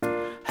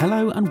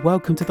Hello and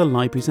welcome to the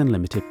Libraries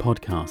Unlimited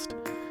podcast.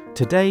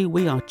 Today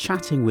we are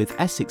chatting with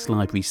Essex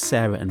Libraries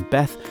Sarah and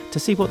Beth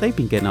to see what they've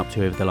been getting up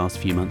to over the last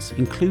few months,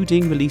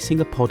 including releasing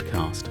a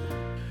podcast.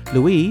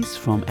 Louise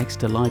from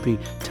Exeter Library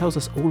tells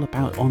us all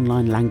about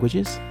online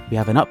languages. We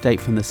have an update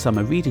from the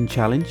Summer Reading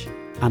Challenge,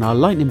 and our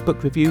lightning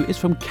book review is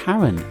from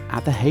Karen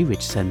at the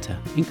Hayridge Centre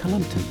in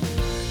Cullompton.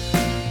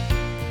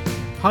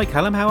 Hi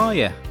Callum, how are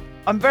you?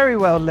 I'm very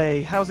well,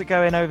 Lee. How's it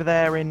going over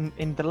there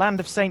in the land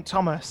of St.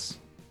 Thomas?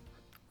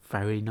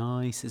 Very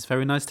nice. It's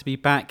very nice to be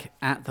back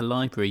at the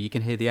library. You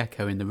can hear the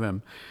echo in the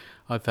room.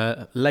 I've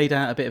laid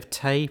out a bit of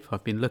tape.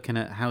 I've been looking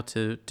at how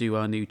to do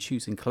our new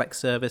choose and collect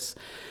service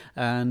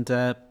and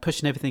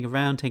pushing everything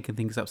around, taking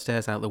things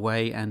upstairs out of the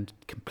way and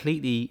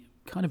completely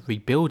kind of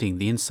rebuilding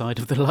the inside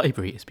of the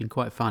library. It's been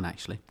quite fun,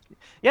 actually.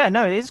 Yeah,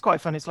 no, it is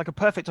quite fun. It's like a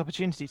perfect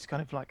opportunity to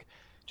kind of like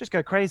just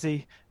go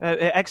crazy.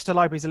 Exeter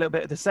Library is a little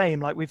bit of the same.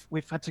 Like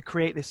we've had to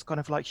create this kind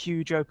of like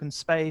huge open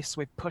space.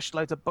 We've pushed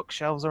loads of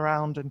bookshelves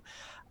around, and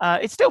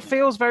it still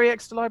feels very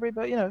Exeter Library,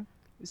 but you know,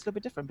 it's a little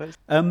bit different. But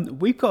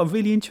we've got a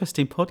really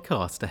interesting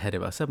podcast ahead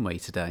of us, haven't we,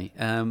 today?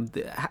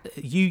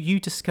 You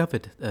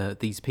discovered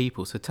these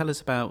people, so tell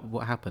us about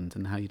what happened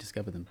and how you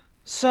discovered them.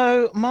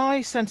 So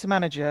my centre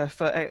manager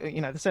for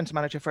the centre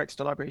manager for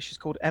Exeter Library, she's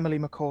called Emily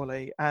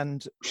Macaulay,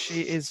 and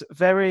she is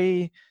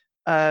very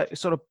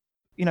sort of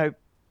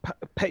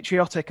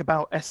patriotic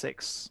about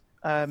Essex,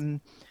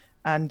 and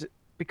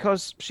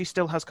because she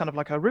still has kind of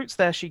like her roots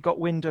there, she got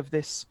wind of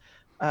this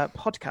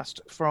podcast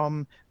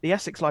from the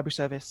Essex Library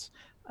Service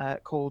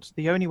called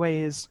The Only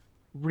Way Is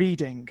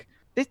Reading.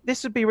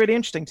 This would be really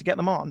interesting to get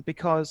them on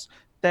because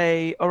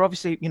they are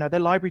obviously, they're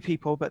library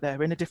people, but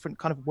they're in a different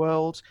kind of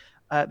world.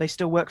 They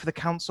still work for the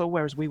council,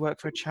 whereas we work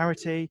for a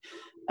charity.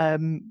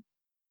 But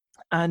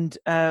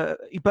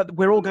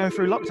we're all going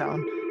through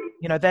lockdown.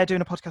 They're doing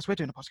a podcast, we're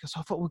doing a podcast.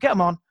 So I thought we'll get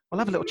them on, we'll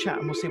have a little chat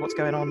and we'll see what's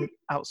going on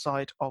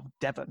outside of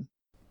Devon.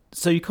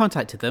 So you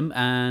contacted them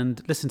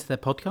and listened to their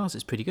podcast.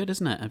 It's pretty good,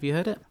 isn't it? Have you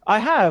heard it? I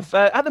have.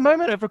 At the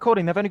moment of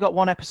recording, they've only got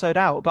one episode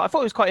out, but I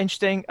thought it was quite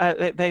interesting.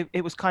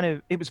 It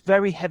was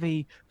very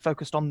heavy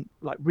focused on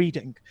like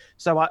reading.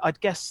 So I'd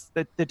guess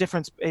that the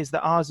difference is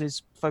that ours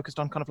is focused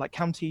on kind of like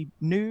county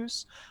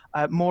news,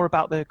 more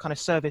about the kind of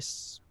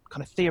service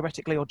kind of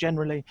theoretically or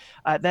generally.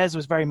 Theirs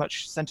was very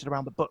much centered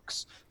around the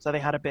books. So they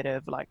had a bit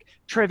of like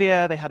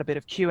trivia, they had a bit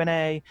of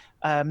Q&A,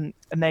 and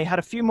they had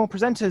a few more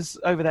presenters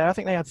over there. I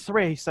think they had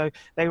 3. So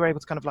they were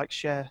able to kind of like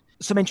share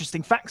some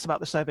interesting facts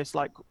about the service,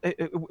 like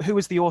who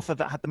was the author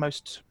that had the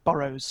most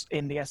borrows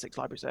in the Essex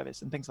Library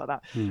Service and things like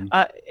that.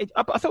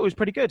 I thought it was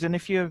pretty good. And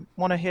if you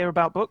want to hear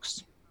about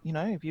books,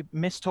 if you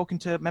miss talking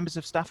to members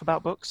of staff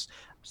about books,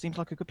 seems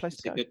like a good place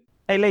to go.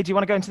 Hey Lee, do you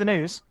want to go into the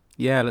news?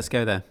 Yeah, let's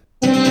go there.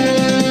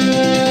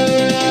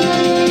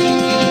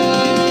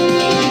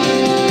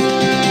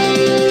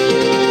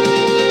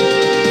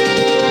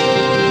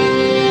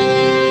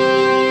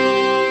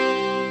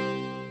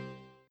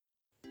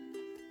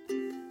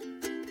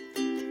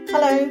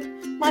 Hello,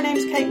 my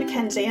name's Kate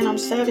Mackenzie and I'm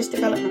Service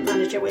Development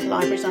Manager with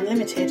Libraries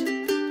Unlimited.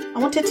 I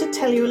wanted to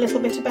tell you a little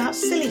bit about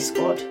Silly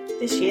Squad,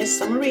 this year's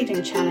Summer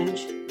Reading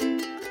Challenge.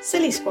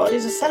 Silly Squad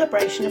is a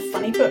celebration of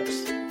funny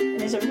books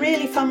and is a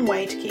really fun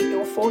way to keep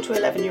your 4 to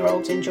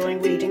 11-year-olds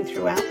enjoying reading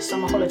throughout the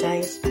summer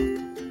holidays.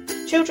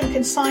 Children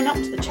can sign up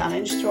to the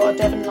challenge through our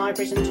Devon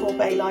Libraries and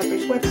Torbay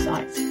Libraries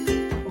websites.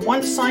 And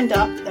once signed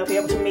up, they'll be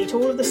able to meet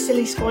all of the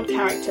Silly Squad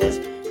characters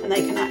and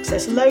they can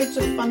access loads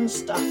of fun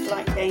stuff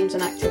like games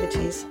and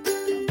activities.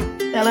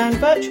 They'll earn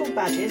virtual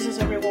badges as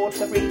a reward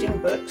for reading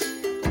books,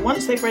 and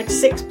once they've read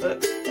 6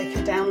 books, they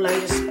can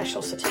download a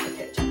special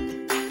certificate.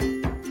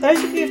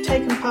 Those of you who've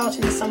taken part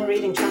in the Summer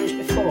Reading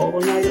Challenge before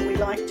will know that we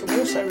like to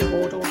also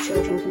reward all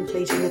children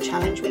completing the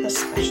challenge with a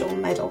special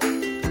medal.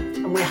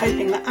 And we're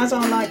hoping that as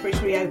our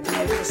libraries reopen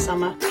over the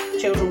summer,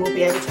 children will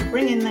be able to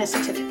bring in their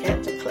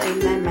certificate to claim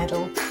their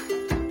medal.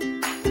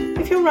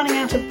 If you're running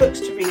out of books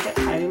to read at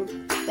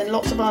home, then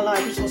lots of our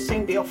libraries will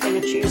soon be offering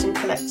a choose and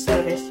collect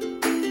service.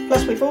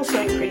 Plus, we've also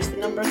increased the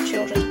number of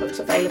children's books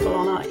available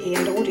on our e-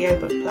 and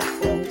audiobook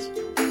platforms.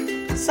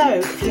 So,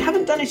 if you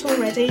haven't done it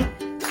already,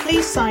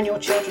 please sign your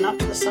children up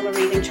to the Summer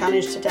Reading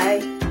Challenge today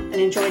and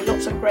enjoy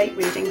lots of great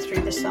reading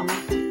through the summer.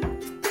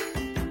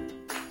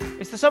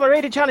 It's the Summer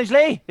Reading Challenge,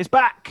 Lee. It's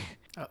back.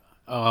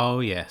 Oh,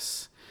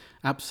 yes.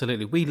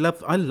 Absolutely.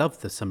 I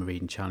love the Summer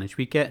Reading Challenge.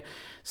 We get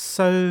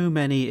so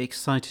many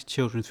excited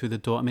children through the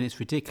door. I mean, it's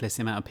ridiculous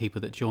the amount of people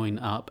that join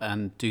up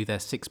and do their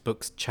 6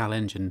 books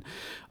challenge and,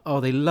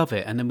 they love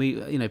it. And then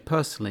we,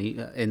 personally,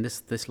 in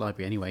this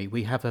library anyway,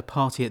 we have a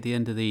party at the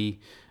end of the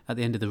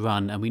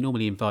run, and we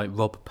normally invite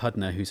Rob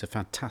Pudner, who's a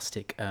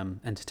fantastic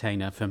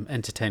entertainer from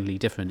Entertainingly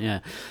Different, yeah.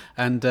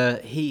 And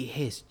he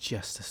is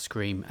just a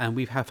scream. And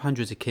we have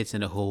hundreds of kids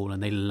in a hall,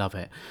 and they love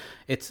it.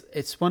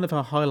 It's one of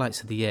our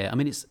highlights of the year. I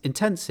mean, it's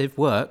intensive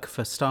work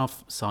for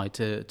staff side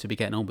to be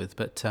getting on with,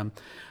 but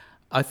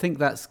I think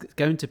that's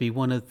going to be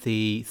one of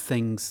the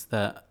things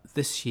that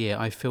this year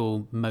I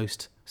feel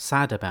most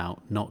sad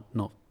about not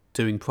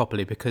doing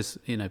properly, because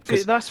For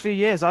the last few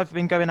years I've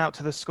been going out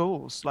to the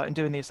schools and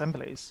doing the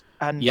assemblies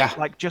and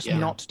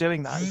not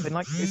doing that. It's been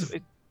like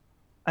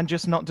and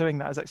just not doing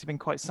that has actually been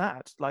quite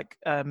sad.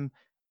 When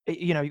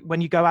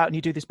you go out and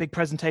you do this big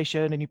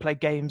presentation and you play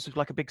games with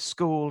like a big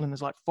school and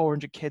there's like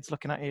 400 kids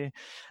looking at you,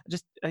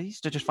 I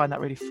used to just find that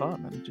really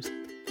fun and just.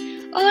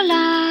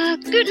 Hola,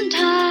 guten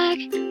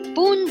tag,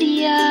 bon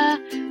dia,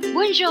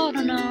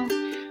 buongiorno,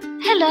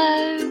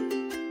 hello.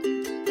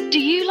 Do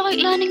you like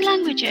learning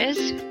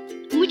languages?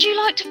 Would you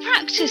like to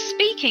practice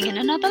speaking in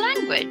another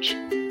language?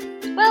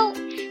 Well,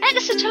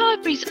 Exeter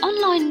Library's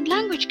online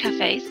language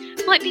cafes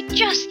might be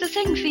just the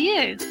thing for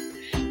you.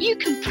 You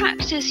can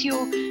practice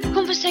your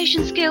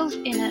conversation skills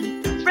in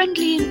a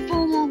friendly,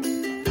 informal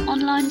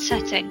online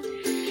setting.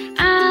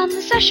 And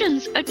the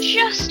sessions are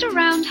just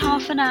around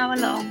half an hour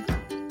long.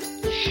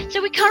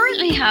 So we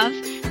currently have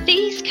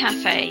these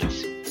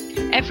cafes.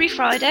 Every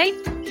Friday,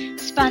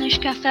 Spanish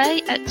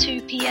Cafe at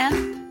 2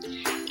 p.m,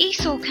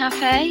 ESOL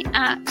Cafe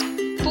at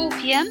 4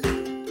 p.m,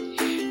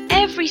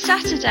 every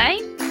Saturday,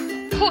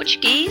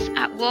 Portuguese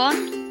at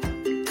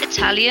 1,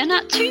 Italian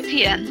at 2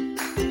 p.m,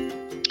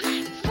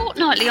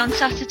 fortnightly on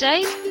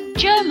Saturdays,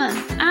 German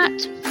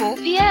at 4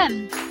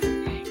 p.m.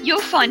 You'll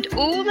find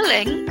all the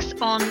links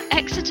on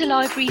Exeter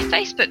Library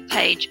Facebook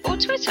page or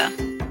Twitter.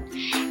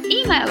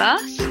 Email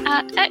us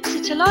at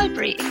Exeter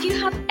Library if you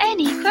have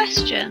any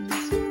questions.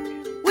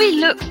 We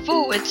look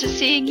forward to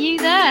seeing you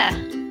there.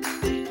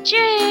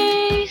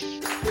 Cheers!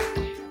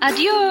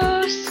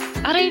 Adios!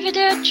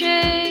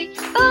 Arrivederci!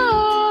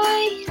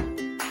 Bye!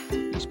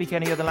 You speak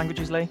any other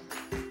languages, Lee?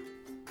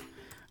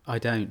 I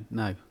don't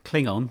know.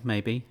 Klingon,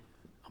 maybe,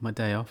 on my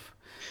day off.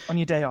 On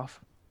your day off?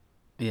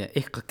 Yeah,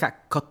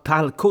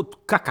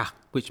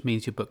 which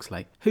means your book's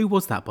late. Who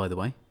was that, by the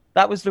way?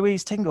 That was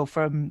Louise Tingle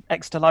from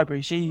Exeter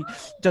Library. She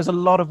does a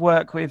lot of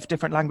work with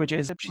different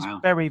languages. She's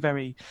very,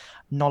 very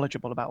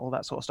knowledgeable about all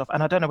that sort of stuff.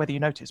 And I don't know whether you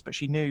noticed, but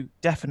she knew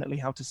definitely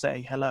how to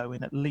say hello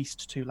in at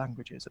least 2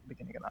 languages at the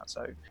beginning of that.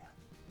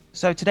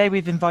 So today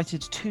we've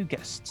invited 2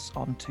 guests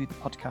onto the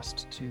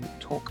podcast to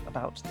talk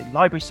about the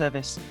library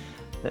service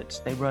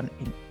that they run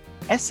in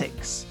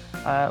Essex.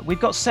 We've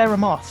got Sarah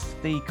Moth,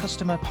 the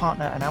Customer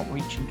Partner and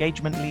Outreach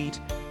Engagement Lead,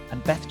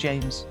 and Beth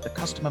James, the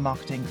Customer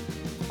Marketing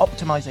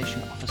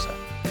Optimization Officer.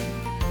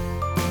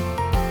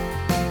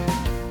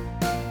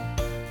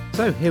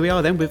 So here we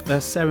are then with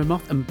Sarah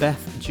Moth and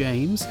Beth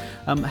James.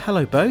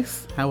 Hello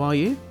both, how are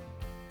you?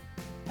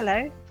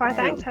 Hello, fine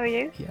thanks, how are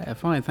you? Yeah,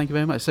 fine, thank you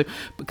very much. So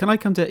can I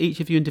come to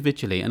each of you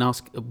individually and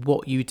ask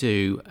what you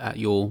do at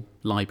your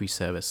library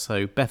service?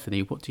 So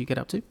Bethany, what do you get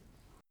up to?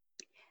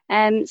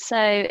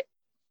 So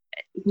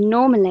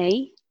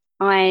normally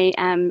I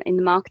am in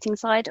the marketing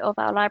side of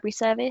our library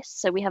service.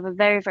 So we have a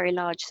very, very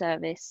large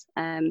service.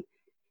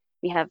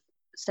 We have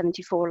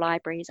 74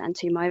 libraries and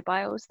 2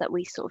 mobiles that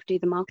we sort of do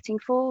the marketing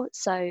for.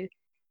 So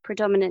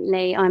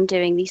predominantly I'm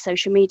doing the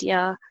social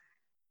media.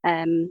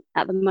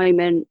 At the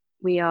moment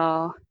we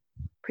are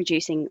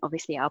producing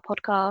obviously our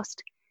podcast.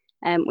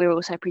 We're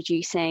also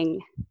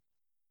producing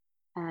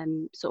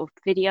sort of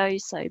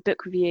videos, so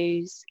book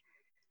reviews.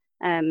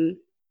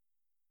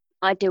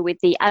 I deal with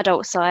the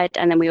adult side,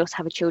 and then we also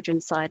have a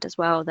children's side as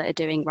well that are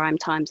doing rhyme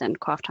times and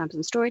craft times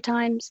and story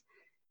times.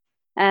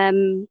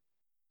 Things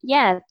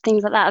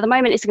like that. At the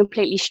moment, it's a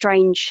completely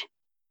strange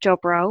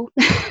job role,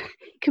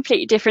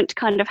 completely different to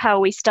kind of how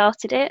we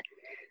started it,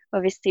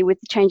 obviously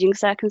with the changing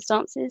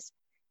circumstances.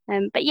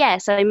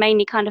 So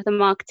mainly kind of the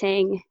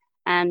marketing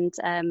and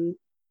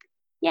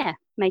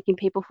making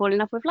people fall in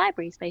love with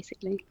libraries,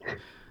 basically.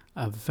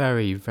 A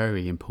very,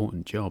 very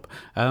important job.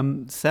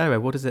 Sarah,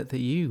 what is it that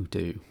you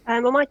do?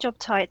 Well, my job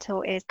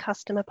title is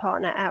Customer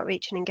Partner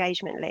Outreach and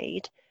Engagement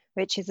Lead,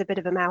 which is a bit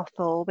of a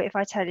mouthful. But if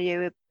I tell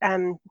you,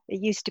 it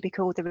used to be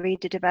called the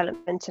Reader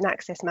Development and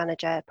Access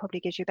Manager. It probably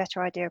gives you a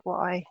better idea of what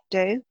I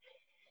do.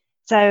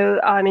 So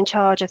I'm in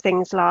charge of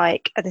things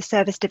like the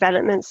service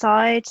development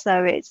side.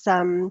 So it's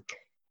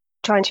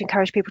trying to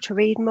encourage people to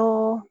read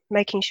more,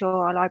 making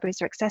sure our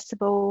libraries are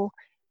accessible,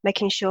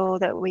 making sure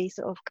that we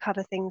sort of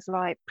cover things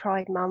like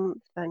Pride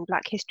Month and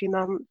Black History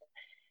Month.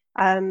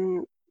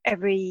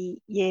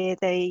 Every year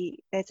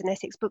there's an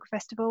Essex Book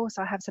Festival,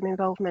 so I have some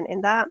involvement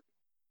in that.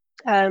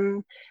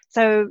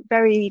 So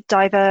very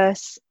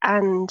diverse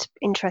and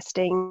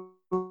interesting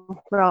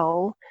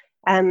role,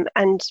 and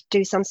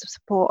do some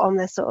support on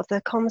the sort of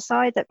the comm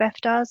side that Beth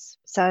does.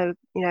 So,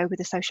 with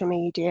the social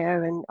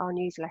media and our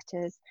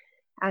newsletters.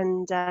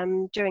 And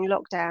during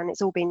lockdown,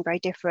 it's all been very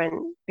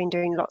different, been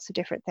doing lots of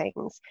different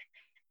things.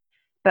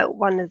 But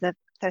one of the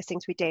first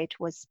things we did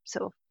was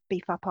sort of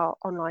beef up our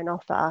online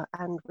offer,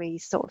 and we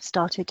sort of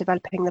started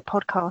developing the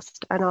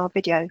podcast and our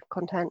video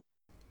content.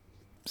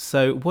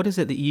 So what is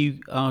it that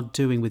you are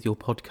doing with your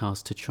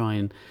podcast to try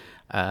and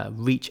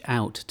reach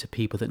out to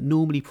people that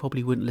normally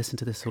probably wouldn't listen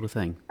to this sort of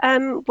thing?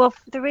 Well,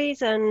 the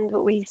reason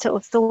that we sort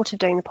of thought of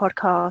doing the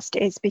podcast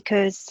is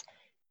because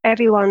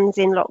everyone's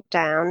in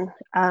lockdown.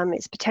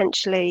 It's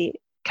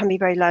potentially can be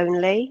very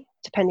lonely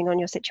depending on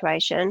your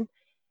situation.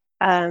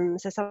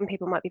 So some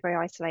people might be very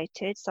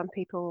isolated. Some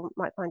people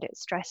might find it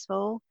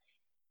stressful.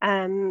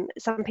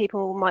 Some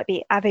people might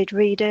be avid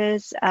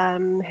readers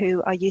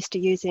who are used to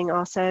using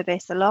our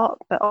service a lot,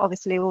 but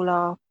obviously all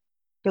our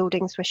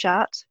buildings were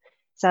shut.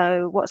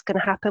 So what's going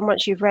to happen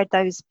once you've read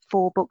those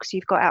 4 books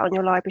you've got out on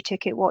your library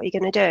ticket? What are you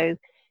going to do?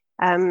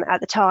 At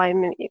the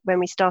time when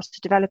we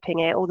started developing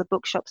it, all the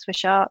bookshops were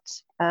shut.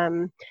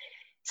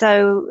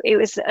 So it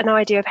was an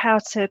idea of how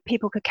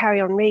people could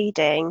carry on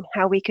reading,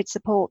 how we could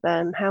support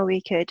them, how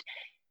we could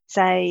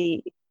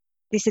say,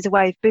 this is a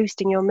way of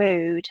boosting your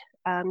mood.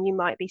 You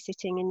might be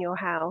sitting in your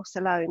house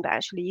alone, but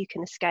actually you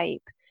can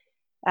escape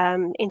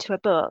into a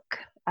book.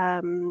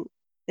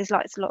 There's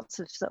lots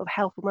of sort of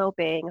health and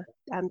well-being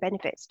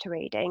benefits to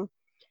reading.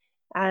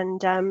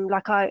 And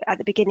at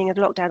the beginning of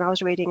lockdown, I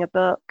was reading a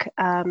book,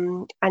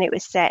 and it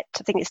was set,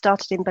 I think it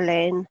started in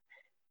Berlin,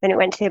 then it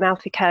went to the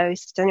Amalfi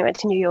Coast, then it went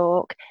to New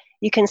York.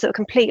 You can sort of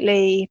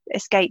completely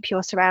escape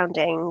your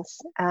surroundings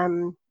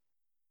and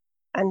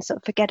sort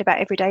of forget about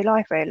everyday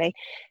life, really.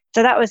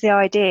 So that was the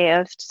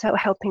idea of sort of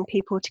helping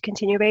people to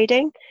continue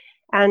reading.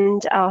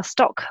 And our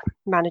stock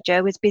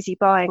manager was busy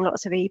buying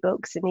lots of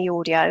ebooks and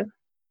e-audio.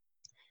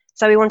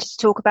 So we wanted to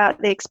talk about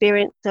the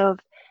experience of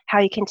how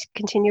you can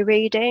continue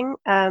reading,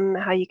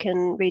 how you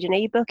can read an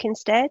ebook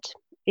instead,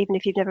 even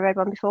if you've never read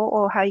one before,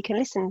 or how you can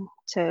listen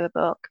to a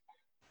book.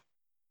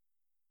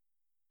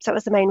 So that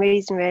was the main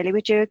reason, really.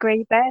 Would you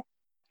agree, Beth?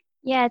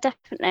 Yeah,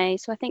 definitely.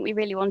 So I think we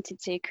really wanted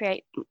to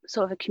create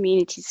sort of a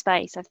community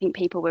space. I think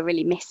people were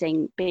really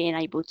missing being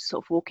able to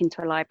sort of walk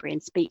into a library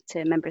and speak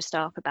to a member of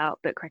staff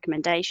about book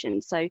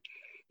recommendations. So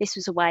this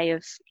was a way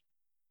of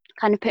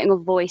kind of putting a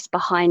voice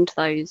behind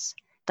those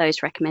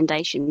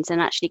recommendations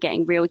and actually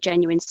getting real,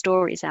 genuine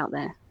stories out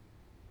there.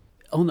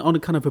 On a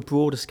kind of a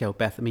broader scale,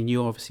 Beth, I mean,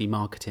 you're obviously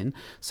marketing.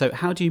 So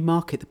how do you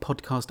market the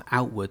podcast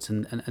outwards?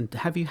 And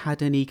have you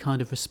had any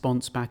kind of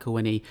response back or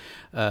any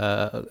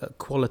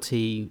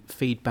quality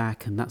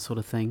feedback and that sort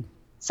of thing?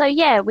 So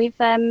yeah, we've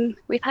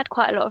had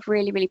quite a lot of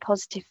really, really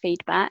positive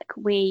feedback.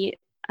 We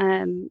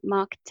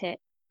market it.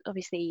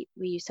 Obviously,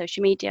 we use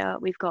social media.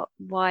 We've got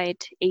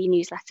wide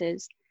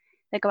e-newsletters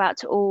that go out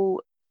to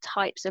all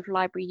types of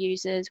library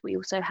users. We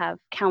also have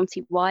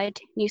county-wide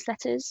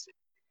newsletters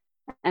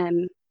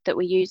that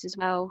we use as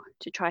well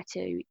to try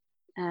to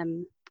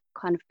kind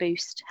of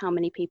boost how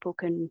many people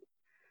can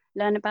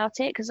learn about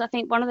it. Because I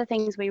think one of the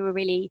things we were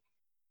really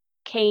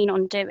keen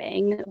on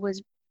doing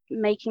was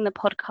making the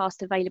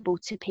podcast available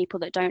to people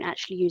that don't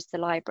actually use the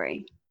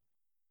library.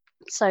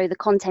 So the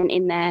content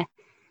in there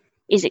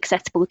is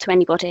accessible to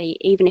anybody,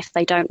 even if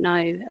they don't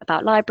know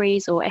about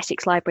libraries or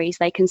Essex libraries,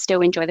 they can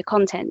still enjoy the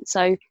content.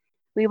 So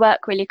we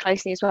work really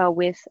closely as well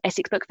with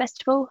Essex Book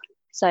Festival.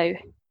 So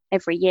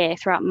every year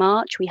throughout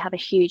March, we have a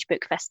huge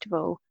book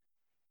festival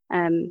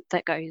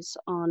that goes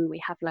on.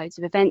 We have loads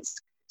of events.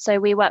 So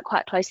we work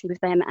quite closely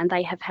with them and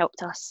they have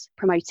helped us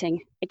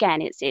promoting.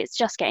 Again, it's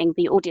just getting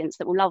the audience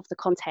that will love the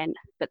content,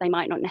 but they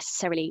might not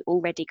necessarily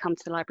already come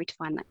to the library to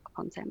find that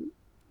content.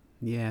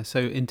 Yeah, so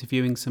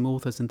interviewing some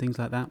authors and things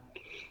like that?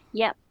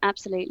 Yep,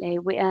 absolutely.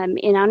 We,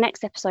 in our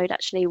next episode,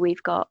 actually,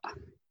 we've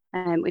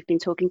been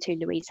talking to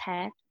Louise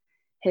Hare,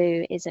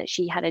 who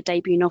she had a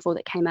debut novel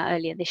that came out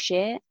earlier this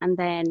year. And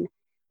then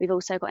we've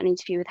also got an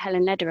interview with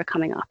Helen Lederer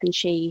coming up, and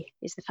she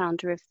is the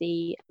founder of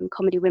the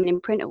Comedy Women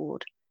in Print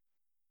Award.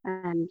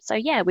 So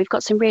yeah, we've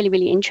got some really,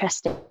 really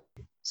interesting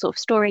sort of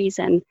stories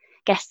and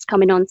guests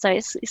coming on, so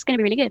it's going to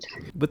be really good.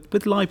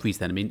 With libraries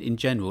then, I mean, in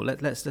general,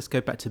 let's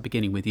go back to the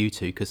beginning with you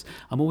two, because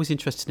I'm always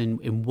interested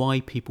in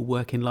why people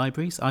work in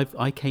libraries.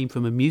 I came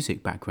from a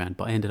music background,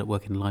 but I ended up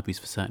working in libraries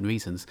for certain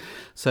reasons.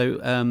 So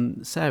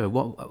Sarah,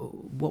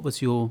 what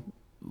was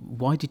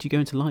why did you go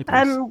into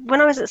libraries? When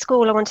I was at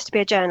school, I wanted to be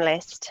a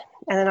journalist,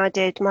 and then I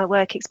did my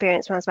work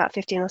experience when I was about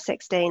 15 or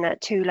 16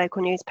 at 2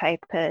 local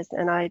newspapers,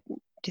 and I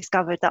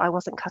discovered that I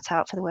wasn't cut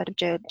out for the word of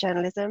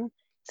journalism.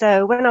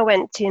 So when I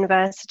went to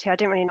university, I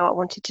didn't really know what I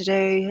wanted to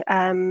do,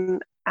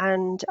 and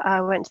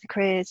I went to the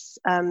careers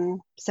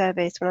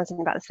service when I was in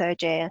about the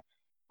 3rd year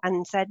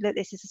and said, look,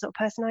 this is the sort of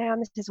person I am,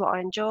 this is what I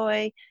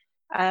enjoy,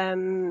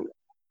 and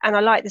I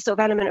like the sort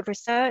of element of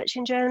research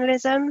in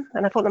journalism,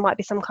 and I thought there might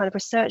be some kind of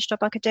research job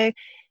I could do,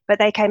 but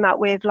they came up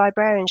with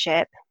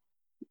librarianship,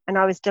 and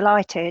I was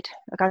delighted.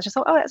 I just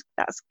thought, oh,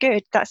 that's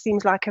good, that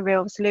seems like a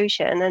real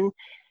solution, and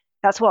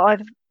that's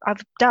what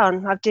I've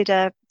done. I did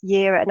a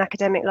year at an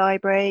academic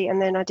library,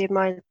 and then I did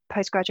my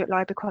postgraduate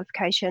library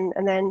qualification,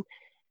 and then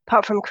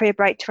apart from career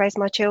break to raise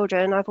my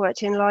children, I've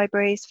worked in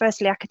libraries,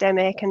 firstly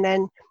academic, and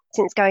then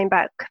since going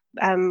back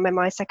when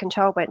my second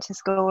child went to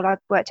school, I've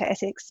worked at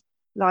Essex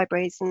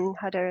libraries and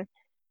had a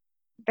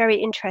very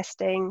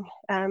interesting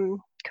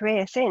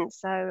career since.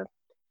 So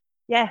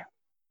yeah,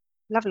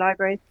 love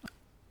libraries.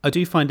 I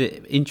do find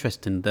it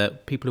interesting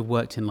that people who've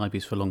worked in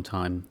libraries for a long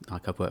time,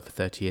 like I've worked for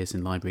 30 years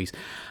in libraries,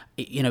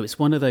 it's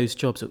one of those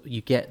jobs that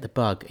you get the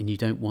bug and you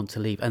don't want to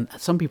leave. And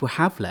some people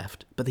have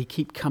left, but they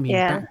keep coming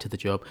back to the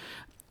job.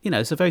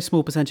 It's a very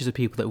small percentage of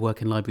people that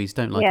work in libraries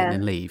don't like it and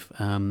then leave.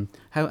 How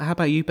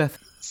about you, Beth?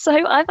 So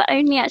I've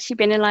only actually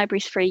been in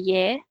libraries for a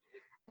year.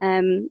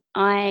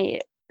 I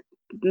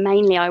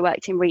mainly I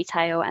worked in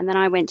retail, and then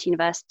I went to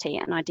university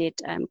and I did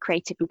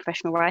creative and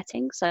professional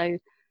writing. So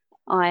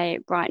I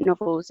write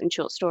novels and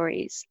short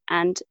stories.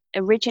 And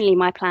originally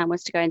my plan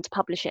was to go into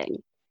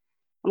publishing.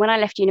 And when I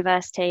left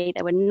university,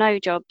 there were no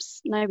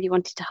jobs. Nobody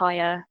wanted to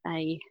hire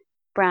a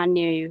brand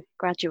new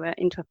graduate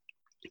into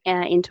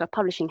a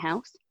publishing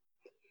house.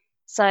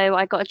 So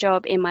I got a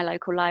job in my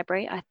local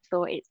library. I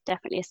thought it's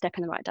definitely a step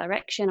in the right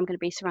direction. I'm going to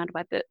be surrounded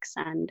by books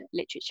and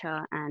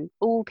literature and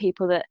all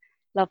people that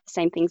love the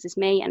same things as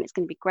me, and it's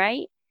going to be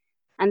great.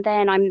 And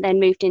then I'm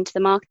moved into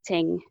the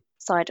marketing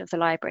side of the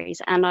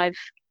libraries, and I've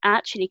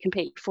actually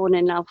completely fallen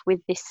in love with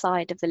this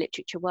side of the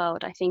literature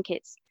world. I think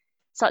it's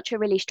such a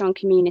really strong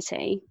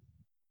community,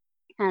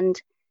 and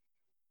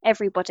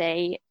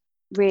everybody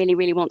really,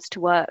 really wants to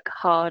work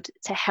hard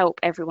to help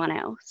everyone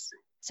else.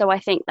 So I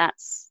think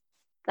that's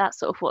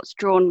sort of what's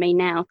drawn me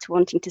now to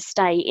wanting to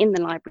stay in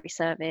the library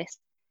service,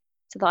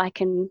 so that I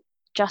can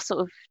just sort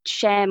of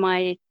share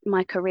my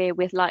career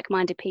with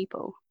like-minded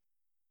people.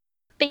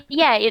 But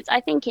yeah,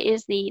 I think it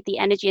is the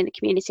energy in the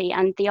community,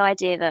 and the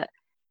idea that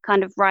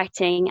kind of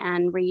writing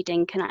and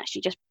reading can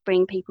actually just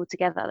bring people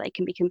together. They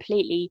can be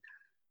completely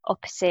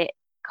opposite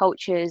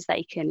cultures,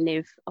 they can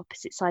live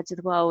opposite sides of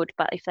the world,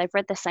 but if they've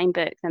read the same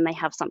book, then they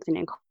have something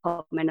in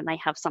common and they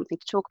have something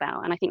to talk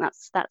about. And I think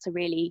that's a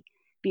really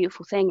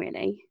beautiful thing,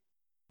 really.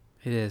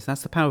 It is.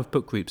 That's the power of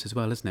book groups as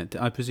well, isn't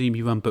it? I presume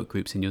you run book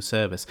groups in your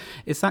service.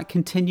 Is that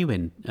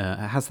continuing?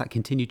 Has that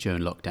continued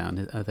during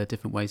lockdown? Are there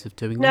different ways of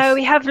doing this? No,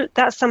 we have.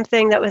 That's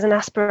something that was an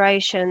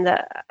aspiration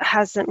that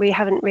we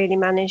haven't really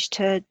managed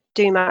to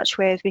do much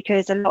with,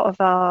 because a lot of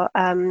our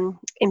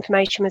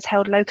information was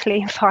held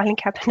locally in filing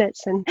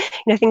cabinets and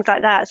things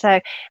like that. So,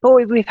 but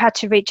we've had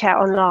to reach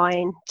out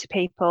online to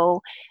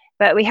people.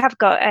 But we have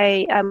got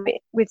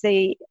with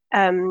the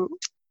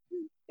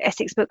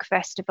Essex Book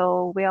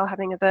Festival, we are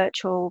having a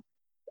virtual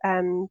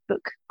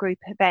book group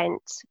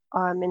event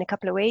in a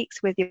couple of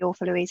weeks with the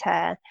author Louise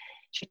Hare.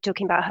 She's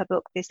talking about her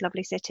book, This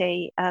Lovely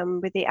City,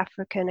 with the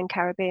African and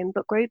Caribbean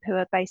book group, who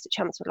are based at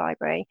Chelmsford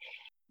Library.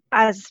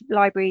 As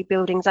library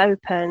buildings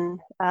open,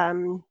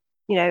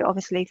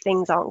 obviously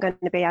things aren't going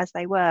to be as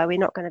they were. We're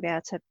not going to be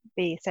able to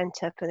be a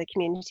centre for the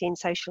community in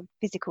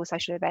physical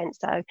social events.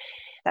 So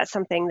that's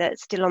something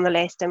that's still on the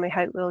list, and we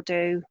hope we'll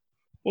do,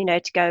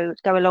 to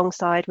go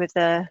alongside with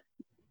the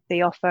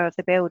offer of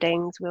the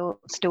buildings. We'll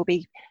still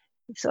be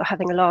sort of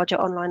having a larger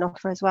online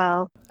offer as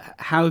well.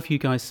 How have you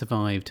guys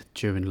survived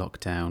during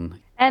lockdown?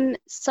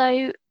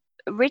 So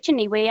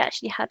originally we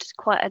actually had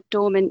quite a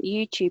dormant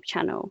YouTube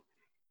channel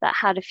that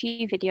had a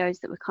few videos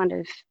that were kind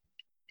of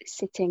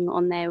sitting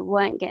on there,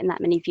 weren't getting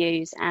that many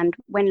views. And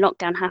when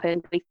lockdown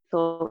happened, we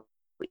thought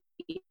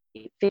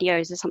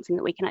videos are something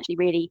that we can actually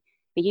really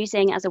be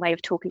using as a way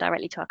of talking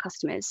directly to our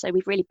customers. So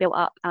we've really built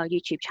up our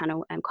YouTube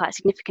channel quite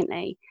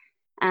significantly.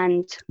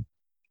 And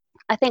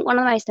I think one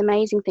of the most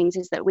amazing things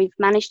is that we've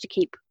managed to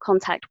keep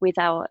contact with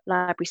our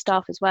library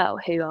staff as well,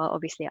 who are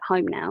obviously at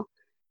home now.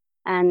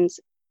 And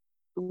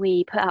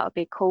we put out a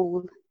big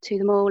call to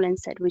them all and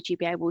said, would you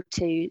be able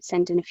to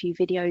send in a few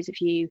videos of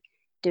you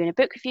doing a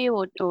book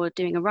review or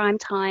doing a rhyme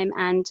time?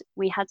 And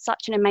we had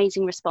such an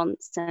amazing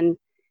response. And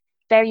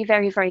very,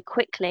 very, very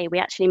quickly, we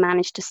actually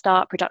managed to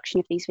start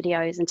production of these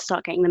videos and to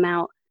start getting them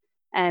out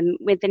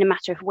within a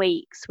matter of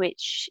weeks,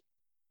 which,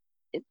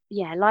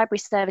 library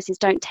services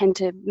don't tend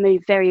to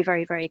move very,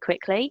 very, very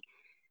quickly.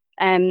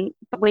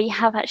 But we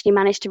have actually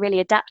managed to really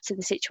adapt to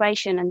the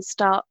situation and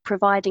start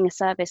providing a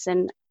service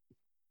and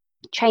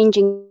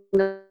changing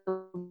the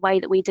way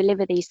that we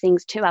deliver these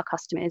things to our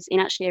customers in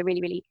actually a really,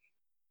 really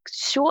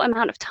short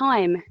amount of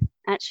time,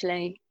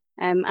 actually.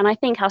 And I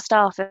think our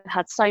staff have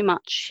had so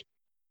much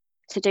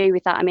to do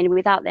with that. I mean,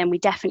 without them, we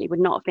definitely would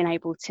not have been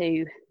able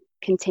to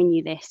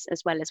continue this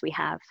as well as we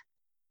have.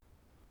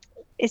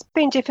 It's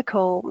been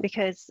difficult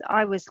because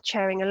I was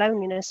chairing a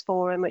loneliness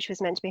forum, which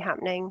was meant to be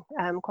happening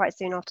quite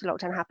soon after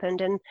lockdown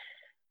happened. And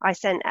I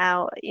sent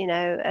out,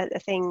 a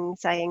thing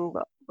saying,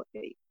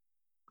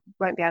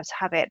 won't be able to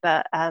have it,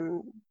 but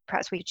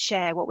perhaps we could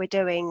share what we're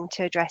doing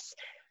to address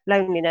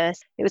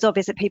loneliness. It was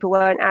obvious that people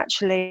weren't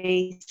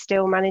actually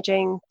still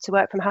managing to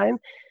work from home.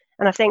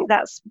 And I think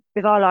that's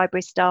with our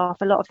library staff,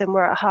 a lot of them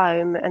were at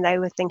home and they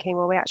were thinking,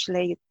 well,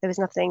 there was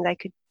nothing they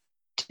could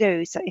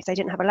do so if they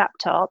didn't have a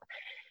laptop.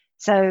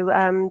 So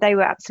they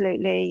were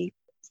absolutely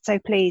so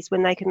pleased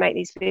when they could make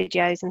these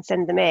videos and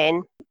send them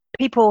in.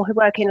 People who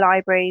work in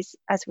libraries,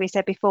 as we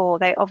said before,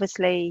 they're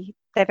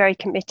very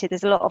committed.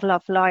 There's a lot of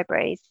love for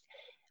libraries.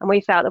 And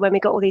we felt that when we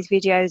got all these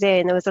videos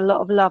in, there was a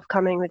lot of love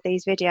coming with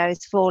these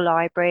videos for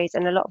libraries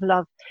and a lot of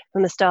love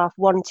from the staff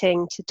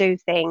wanting to do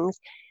things.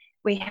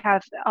 We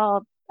have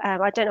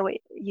I don't know what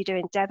you do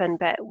in Devon,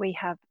 but we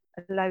have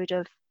a load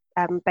of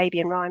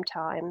baby and rhyme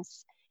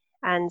times.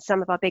 And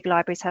some of our big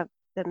libraries have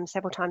them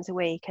several times a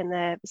week and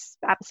they're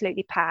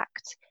absolutely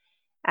packed.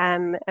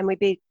 And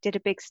we did a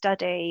big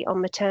study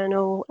on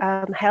maternal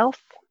health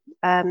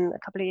a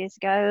couple of years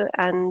ago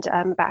and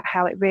about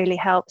how it really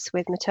helps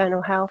with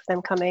maternal health,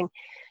 them coming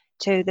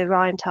to the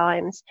rhyme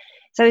times.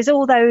 So it's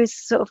all those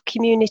sort of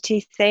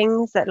community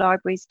things that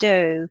libraries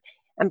do.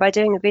 And by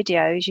doing the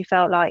videos, you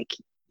felt like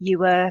you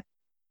were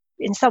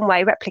in some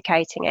way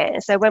replicating it.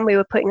 And so when we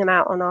were putting them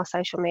out on our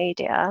social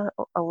media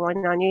or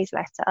in our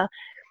newsletter,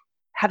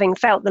 having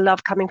felt the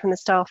love coming from the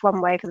staff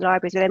one way for the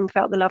libraries, we then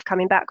felt the love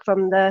coming back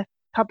from the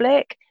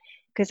public,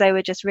 because they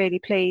were just really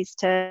pleased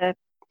to,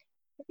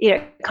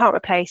 can't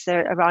replace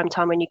a rhyme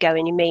time when you go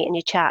and you meet and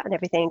you chat and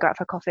everything and go out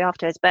for coffee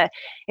afterwards, but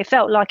it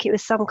felt like it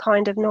was some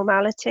kind of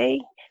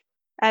normality.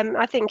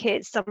 I think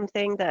it's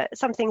something that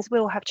some things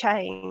will have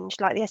changed,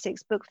 like the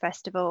Essex Book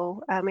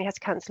Festival. We had to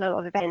cancel a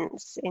lot of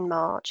events in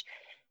March,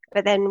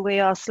 but then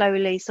we are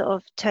slowly sort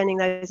of turning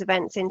those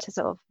events into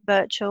sort of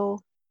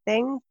virtual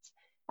things.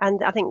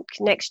 And I think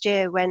next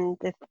year when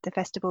the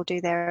festival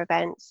do their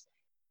events,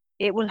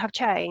 it will have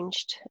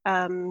changed.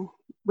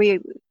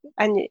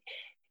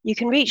 You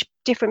can reach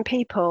different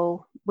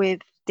people with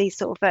these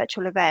sort of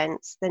virtual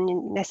events than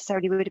you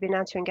necessarily would have been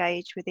able to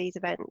engage with these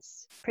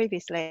events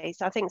previously.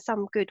 So I think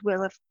some good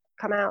will have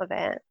come out of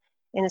it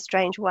in a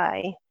strange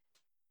way,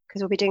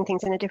 because we'll be doing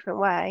things in a different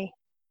way.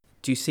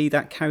 Do you see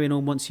that carrying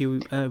on once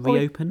you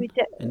reopen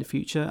in the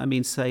future? I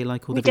mean, say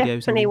like all the videos. We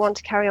definitely want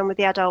to carry on with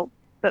the adult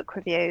book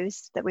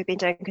reviews that we've been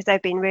doing, because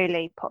they've been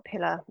really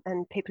popular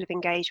and people have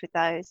engaged with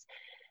those.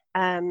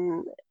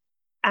 And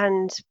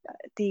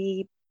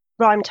the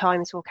rhyme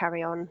times will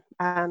carry on,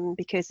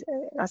 because,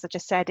 as I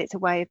just said, it's a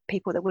way of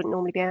people that wouldn't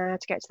normally be able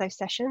to get to those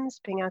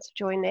sessions being able to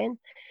join in.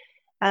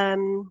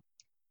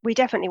 We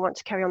definitely want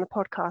to carry on the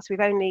podcast. We've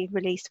only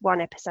released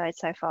one episode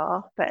so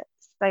far, but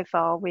so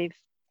far we've,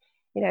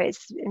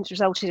 it's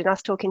resulted in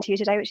us talking to you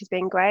today, which has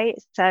been great.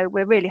 So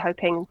we're really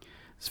hoping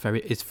it's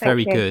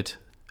very good.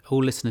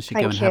 All listeners should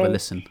go and have a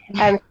listen.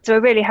 So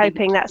we're really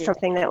hoping that's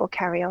something that will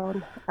carry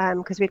on,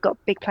 because we've got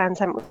big plans,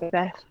 haven't we,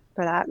 Beth,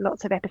 for that?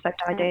 Lots of episode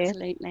ideas.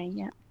 Absolutely,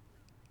 yeah.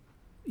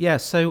 Yeah,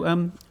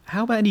 so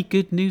how about any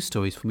good news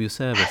stories from your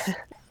service?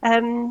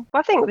 Well,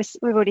 I think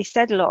we've already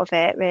said a lot of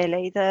it,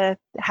 really.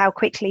 How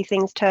quickly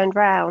things turned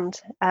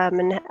round,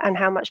 and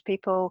how much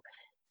people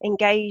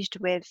engaged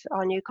with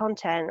our new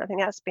content. I think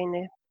that's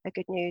been a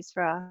good news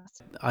for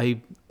us.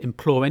 I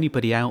implore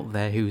anybody out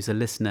there who's a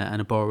listener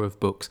and a borrower of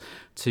books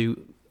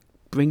to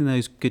bring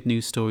those good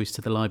news stories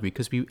to the library,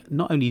 because we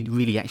not only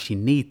really actually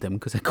need them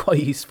because they're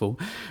quite useful,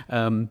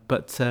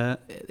 but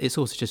it's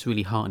also just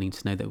really heartening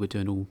to know that we're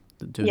doing the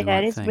right thing. Yeah,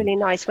 it is really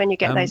nice when you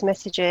get those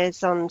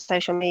messages on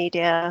social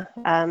media,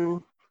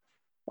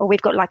 or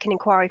we've got like an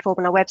inquiry form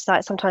on our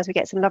website. Sometimes we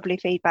get some lovely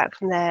feedback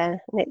from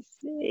there, and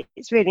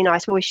it's really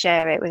nice. We always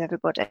share it with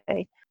everybody.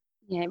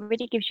 Yeah, it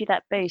really gives you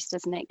that boost,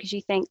 doesn't it? Because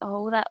you think,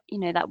 oh, that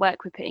that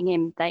work we're putting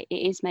in, it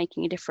is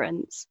making a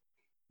difference,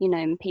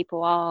 and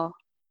people are,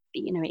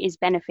 it is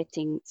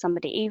benefiting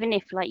somebody, even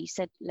if, like you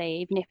said,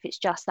 Lee, even if it's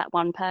just that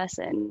one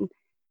person,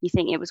 you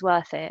think it was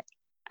worth it.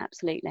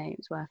 Absolutely, it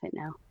was worth it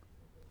now.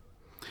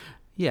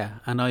 Yeah,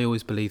 and I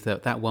always believe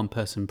that one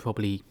person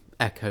probably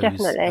echoes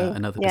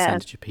another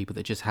percentage of people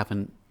that just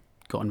haven't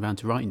gotten around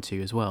to writing to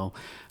you as well.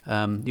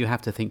 You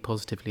have to think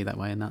positively that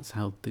way, and that's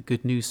how the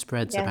good news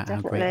spreads about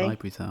definitely. How great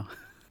libraries are.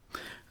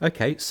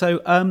 Okay,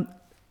 so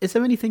is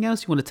there anything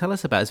else you want to tell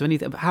us about?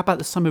 How about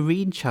the Summer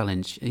Reading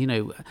Challenge? I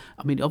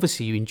mean,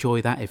 obviously you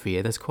enjoy that every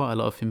year. There's quite a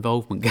lot of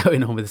involvement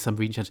going on with the Summer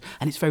Reading Challenge,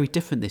 and it's very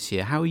different this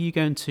year. How are you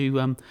going to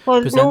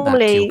present normally, that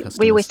to your customers?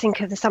 We always think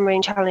of the Summer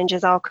Reading Challenge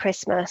as our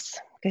Christmas,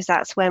 because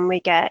that's when we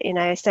get,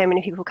 so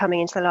many people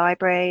coming into the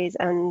libraries,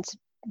 and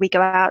we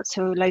go out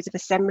to loads of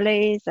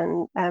assemblies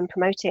and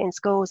promote it in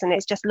schools, and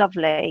it's just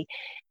lovely.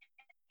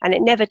 And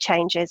it never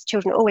changes.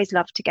 Children always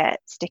love to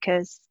get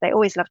stickers. They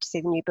always love to see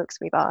the new books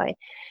we buy.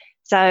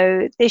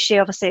 So this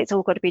year, obviously, it's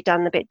all got to be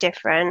done a bit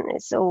different.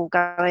 It's all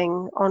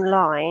going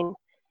online.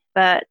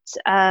 But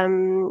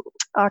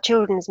our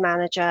children's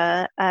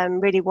manager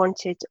really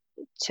wanted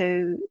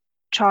to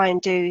try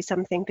and do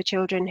something for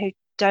children who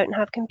don't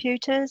have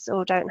computers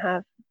or don't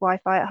have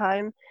Wi-Fi at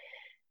home.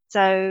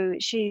 So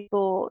she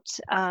bought,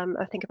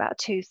 I think, about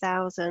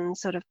 2,000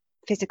 sort of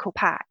physical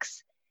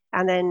packs.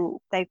 And then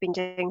they've been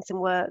doing some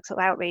work, sort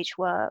of outreach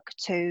work,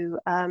 to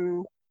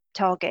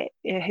target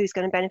who's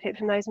going to benefit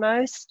from those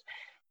most.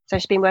 So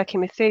she's been working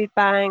with food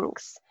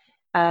banks,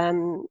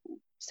 some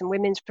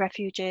women's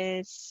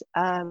refuges,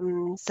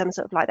 some sort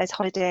of like those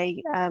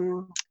holiday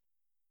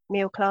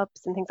meal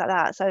clubs and things like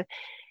that. So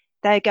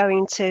they're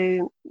going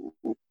to,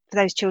 for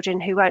those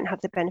children who won't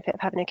have the benefit of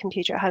having a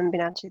computer at home and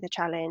being able to do the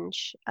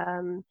challenge,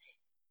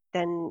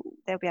 then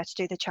they'll be able to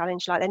do the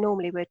challenge like they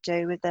normally would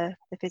do with the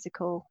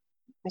physical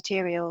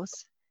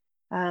materials.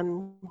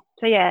 So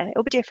yeah,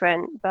 it'll be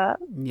different, but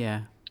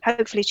yeah,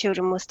 hopefully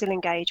children will still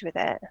engage with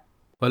it.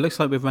 Well, it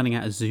looks like we're running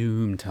out of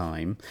Zoom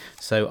time,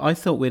 so I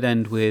thought we'd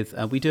end with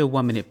we do a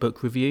 1-minute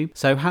book review.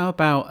 So how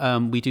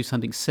about we do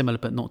something similar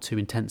but not too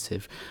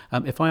intensive?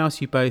 If I ask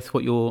you both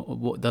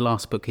what the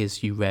last book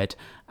is you read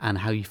and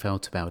how you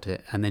felt about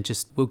it, and then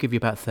we'll give you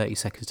about 30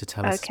 seconds to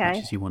tell us as much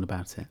as you want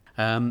about it.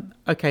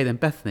 Okay, then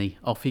Bethany,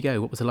 off you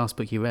go. What was the last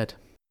book you read?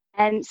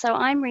 So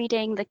I'm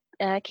reading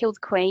the Kill the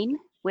Queen,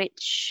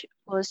 which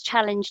was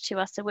challenged to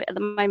us. So at the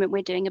moment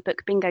we're doing a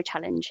book bingo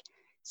challenge.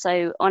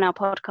 So on our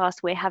podcast,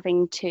 we're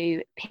having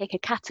to pick a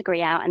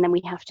category out, and then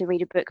we have to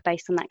read a book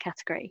based on that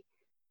category.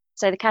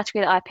 So the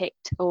category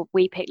that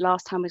we picked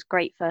last time was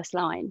Great First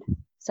Line.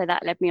 So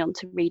that led me on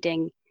to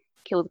reading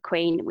Kill the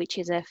Queen, which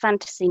is a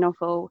fantasy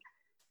novel.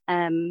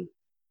 And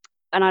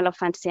I love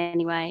fantasy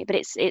anyway, but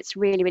it's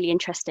really, really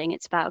interesting.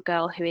 It's about a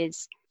girl who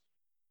is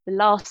the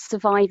last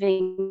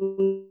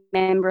surviving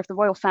member of the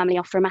royal family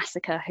after a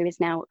massacre, who is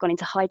now gone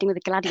into hiding with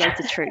the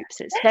gladiator troops.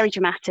 It's very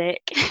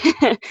dramatic,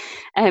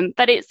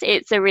 but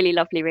it's a really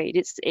lovely read.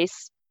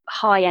 It's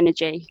high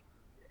energy.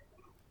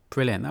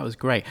 Brilliant. That was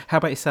great. How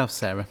about yourself,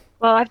 Sarah?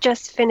 Well, I've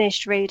just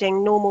finished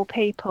reading Normal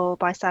People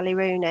by Sally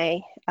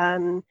Rooney.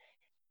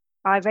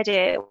 I read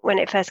it when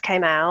it first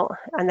came out,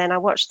 and then I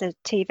watched the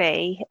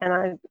TV, and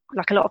I,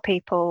 like a lot of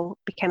people,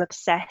 became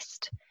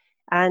obsessed.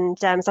 And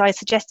so I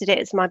suggested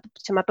it to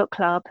my book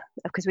club,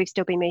 because we've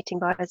still been meeting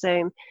via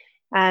Zoom.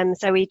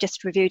 So we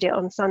just reviewed it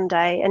on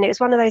Sunday, and it was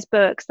one of those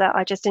books that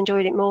I just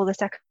enjoyed it more the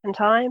second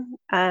time.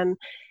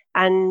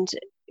 And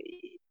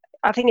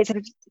I think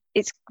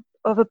it's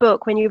of a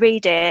book when you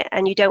read it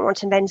and you don't want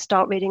to then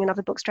start reading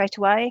another book straight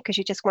away, because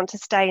you just want to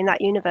stay in that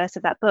universe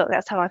of that book.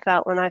 That's how I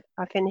felt when I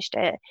finished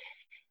it.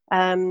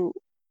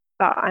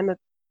 But I'm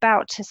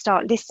about to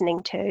start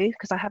listening to,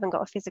 because I haven't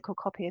got a physical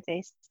copy of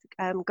this,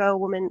 Girl,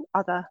 Woman,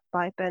 Other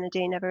by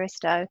Bernardine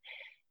Evaristo,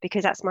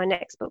 because that's my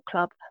next book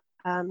club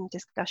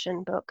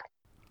discussion book.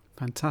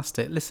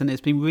 Fantastic. Listen,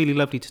 it's been really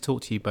lovely to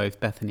talk to you both,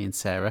 Bethany and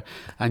Sarah,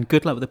 and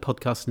good luck with the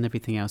podcast and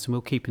everything else, and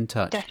we'll keep in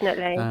touch.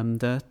 Definitely.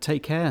 And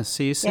take care.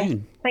 See you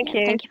soon. Yes. Thank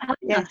you. Thank you for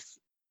having us.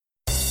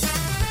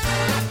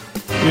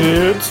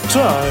 It's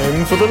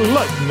time for the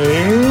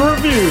Lightning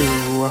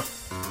Review.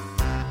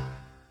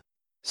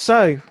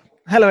 So,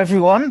 hello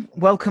everyone.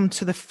 Welcome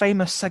to the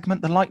famous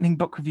segment, the Lightning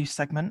Book Review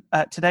segment.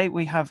 Today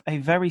we have a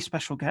very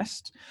special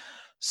guest,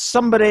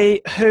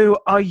 somebody who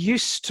I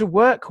used to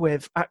work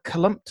with at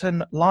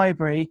Columpton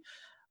Library.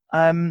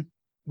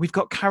 We've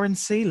got Karen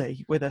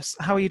Seeley with us.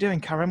 How are you doing,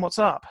 Karen? What's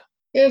up?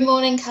 Good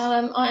morning,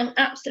 Callum. I am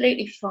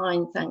absolutely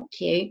fine, thank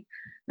you.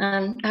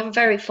 I have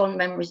very fond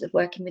memories of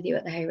working with you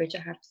at the Hayridge, I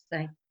have to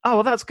say. Oh,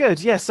 well, that's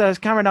good. Yes,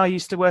 Karen and I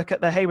used to work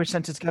at the Hayridge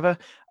Centre together.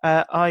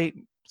 I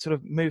sort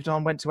of moved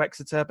on, went to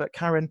Exeter, but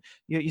Karen,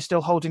 you're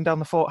still holding down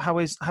the fort. How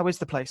is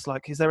the place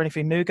like? Is there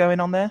anything new going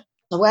on there?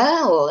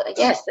 Well,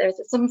 yes, there's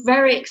some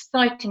very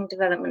exciting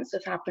developments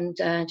have happened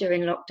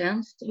during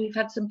lockdown. So we've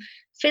had some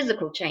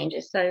physical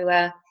changes. So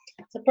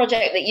it's a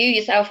project that you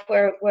yourself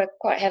were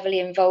quite heavily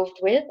involved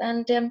with,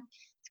 and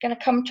it's going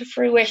to come to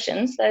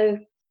fruition. So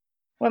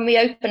when we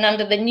open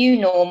under the new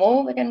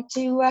normal, we're going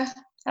to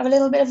have a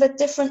little bit of a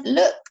different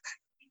look.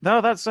 No,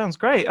 that sounds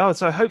great. Oh,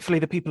 so hopefully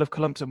the people of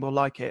Columpton will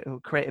like it. It will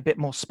create a bit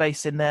more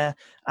space in there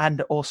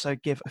and also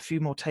give a few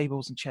more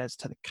tables and chairs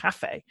to the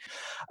cafe.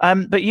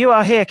 But you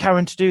are here,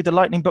 Karen, to do the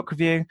Lightning Book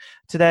Review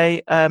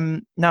today.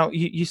 Now,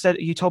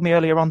 you told me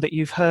earlier on that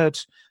you've heard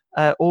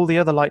all the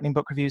other Lightning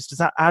Book Reviews. Does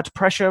that add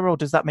pressure, or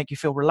does that make you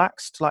feel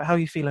relaxed? Like, how are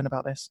you feeling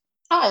about this?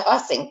 I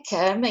think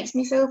it makes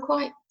me feel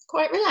quite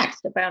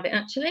relaxed about it,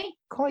 actually.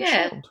 Quite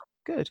chilled.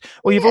 Good.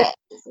 Well,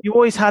 you've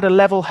always had a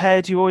level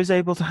head. You're always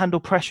able to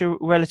handle pressure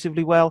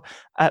relatively well,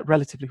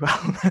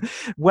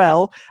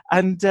 well,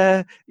 and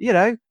and you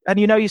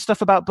know your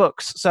stuff about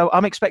books. So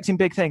I'm expecting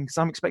big things.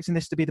 I'm expecting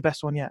this to be the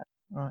best one yet.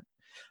 All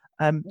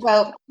right.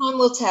 Well, time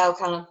will tell,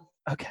 Callum.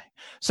 Okay.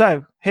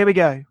 So here we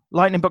go.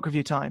 Lightning Book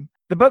Review time.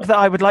 The book that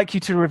I would like you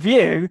to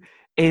review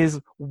is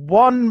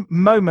One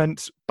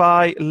Moment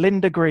by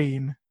Linda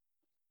Green.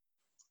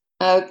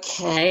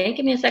 Okay,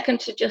 give me a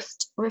second to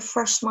just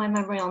refresh my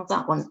memory on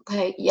that one.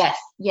 Okay,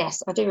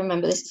 yes, I do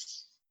remember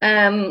this.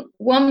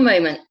 One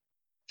moment.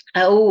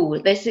 Oh,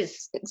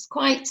 it's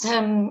quite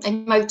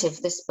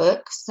emotive, this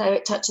book. So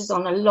it touches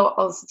on a lot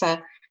of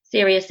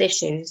serious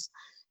issues.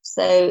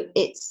 So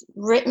it's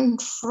written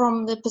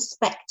from the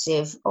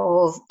perspective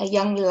of a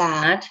young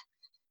lad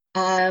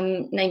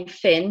named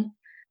Finn,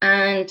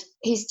 and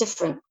he's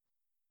different.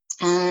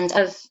 And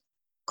as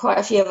quite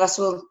a few of us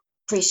will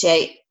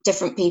appreciate,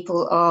 different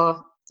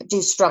people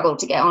do struggle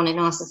to get on in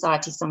our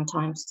society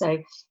sometimes. So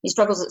he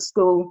struggles at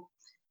school,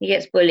 he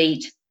gets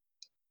bullied,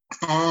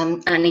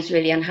 and he's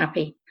really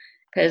unhappy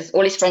because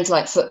all his friends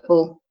like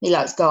football, he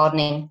likes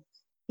gardening.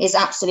 His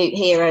absolute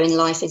hero in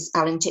life is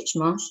Alan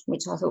Titchmarsh,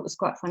 which I thought was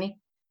quite funny.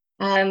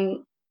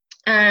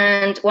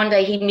 And one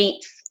day he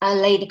meets a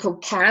lady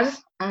called Kaz,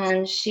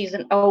 and she's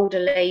an older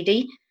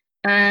lady,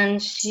 and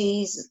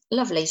she's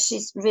lovely.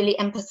 She's really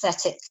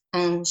empathetic,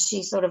 and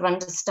she sort of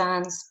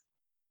understands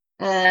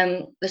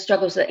the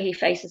struggles that he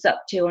faces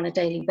up to on a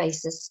daily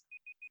basis.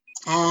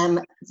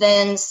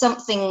 Then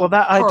something... Well,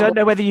 I don't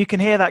know whether you can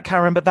hear that,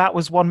 Karen, but that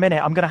was 1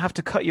 minute. I'm going to have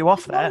to cut you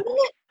off there.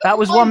 That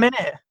was 1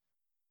 minute.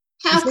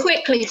 How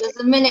quickly does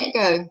a minute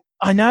go?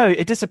 I know,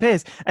 it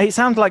disappears. It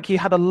sounds like you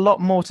had a lot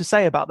more to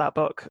say about that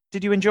book.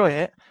 Did you enjoy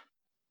it?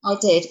 I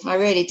did. I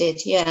really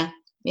did, yeah.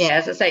 Yeah,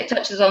 as I say, it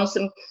touches on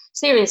some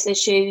serious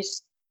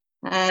issues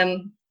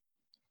and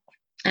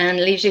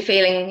leaves you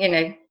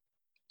feeling,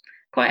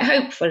 quite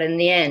hopeful in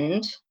the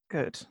end.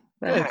 Good.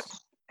 But...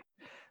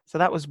 So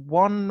that was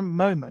One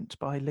Moment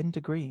by Linda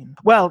Green.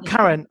 Well,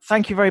 Karen,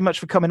 thank you very much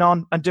for coming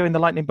on and doing the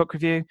Lightning Book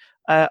Review.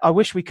 I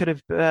wish we could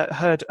have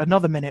heard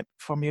another minute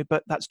from you,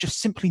 but that's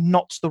just simply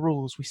not the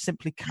rules. We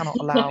simply cannot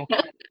allow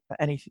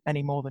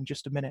any more than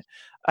just a minute.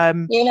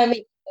 You know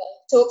me,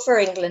 talk for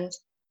England.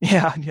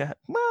 Yeah.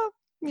 Well,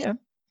 yeah.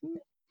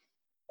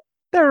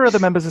 There are other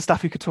members of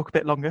staff who could talk a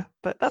bit longer,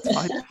 but that's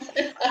fine.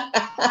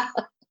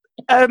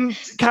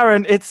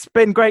 Karen, it's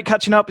been great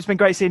catching up. It's been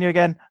great seeing you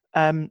again.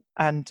 And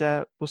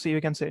we'll see you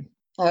again soon.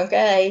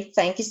 Okay,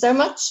 thank you so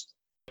much.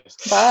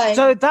 Bye.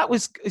 So that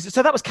was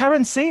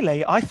Karen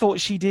Seeley. I thought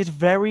she did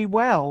very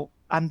well,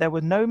 and there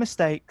were no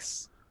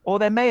mistakes, or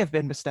there may have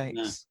been mistakes.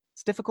 No.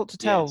 It's difficult to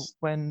tell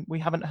when we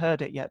haven't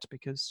heard it yet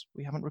because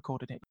we haven't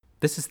recorded it.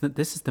 This is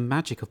the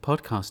magic of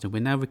podcasting.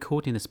 We're now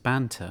recording this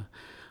banter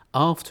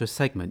after a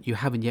segment you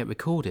haven't yet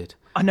recorded.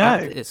 I know.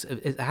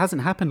 It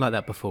hasn't happened like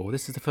that before.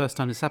 This is the first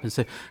time this happened.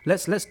 So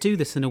let's do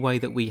this in a way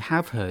that we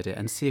have heard it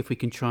and see if we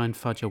can try and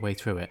fudge our way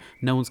through it.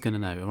 No one's going to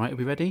know. All right, are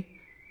we ready?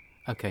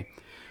 Okay.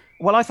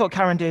 Well, I thought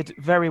Karen did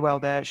very well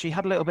there. She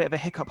had a little bit of a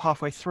hiccup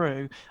halfway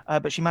through,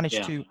 but she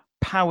managed to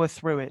power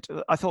through it.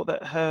 I thought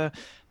that her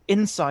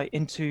insight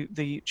into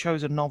the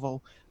chosen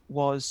novel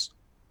was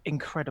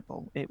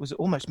incredible. It was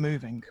almost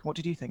moving. What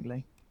did you think,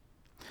 Lee?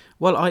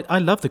 Well, I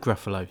love the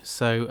Gruffalo,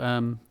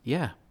 so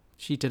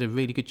she did a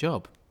really good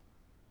job.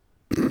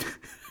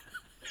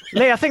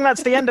 Lee, I think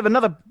that's the end of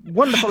another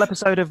wonderful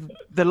episode of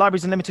the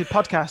Libraries Unlimited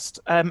podcast.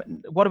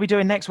 What are we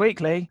doing next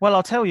week, Lee? Well,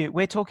 I'll tell you,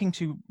 we're talking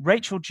to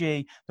Rachel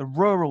G, the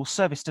Rural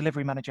Service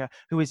Delivery Manager,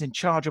 who is in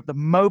charge of the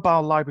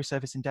mobile library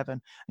service in Devon,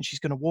 and she's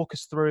going to walk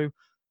us through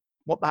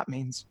what that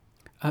means.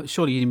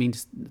 Surely you mean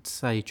to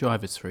say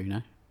drive us through,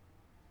 no?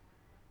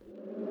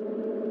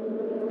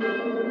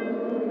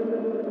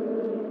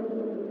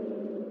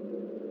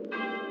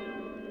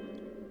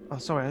 Oh,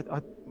 sorry,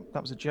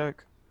 that was a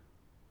joke.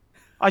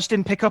 I just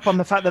didn't pick up on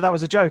the fact that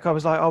was a joke. I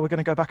was like, we're going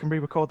to go back and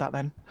re-record that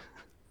then.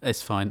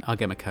 It's fine. I'll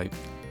get my coat.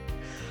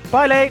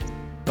 Bye, Lee.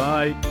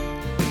 Bye.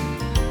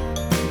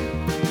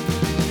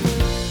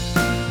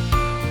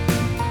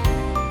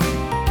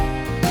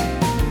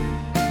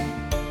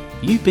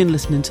 You've been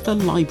listening to the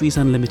Libraries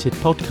Unlimited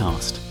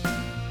podcast.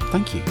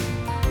 Thank you.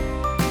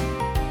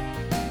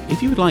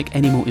 If you would like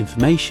any more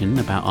information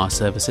about our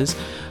services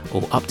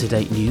or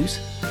up-to-date news,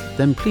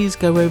 then please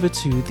go over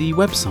to the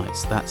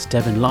websites. That's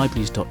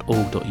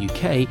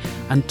devonlibraries.org.uk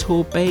and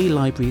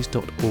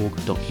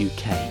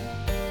torbaylibraries.org.uk.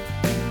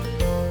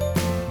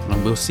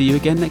 And we'll see you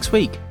again next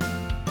week.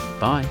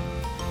 Bye.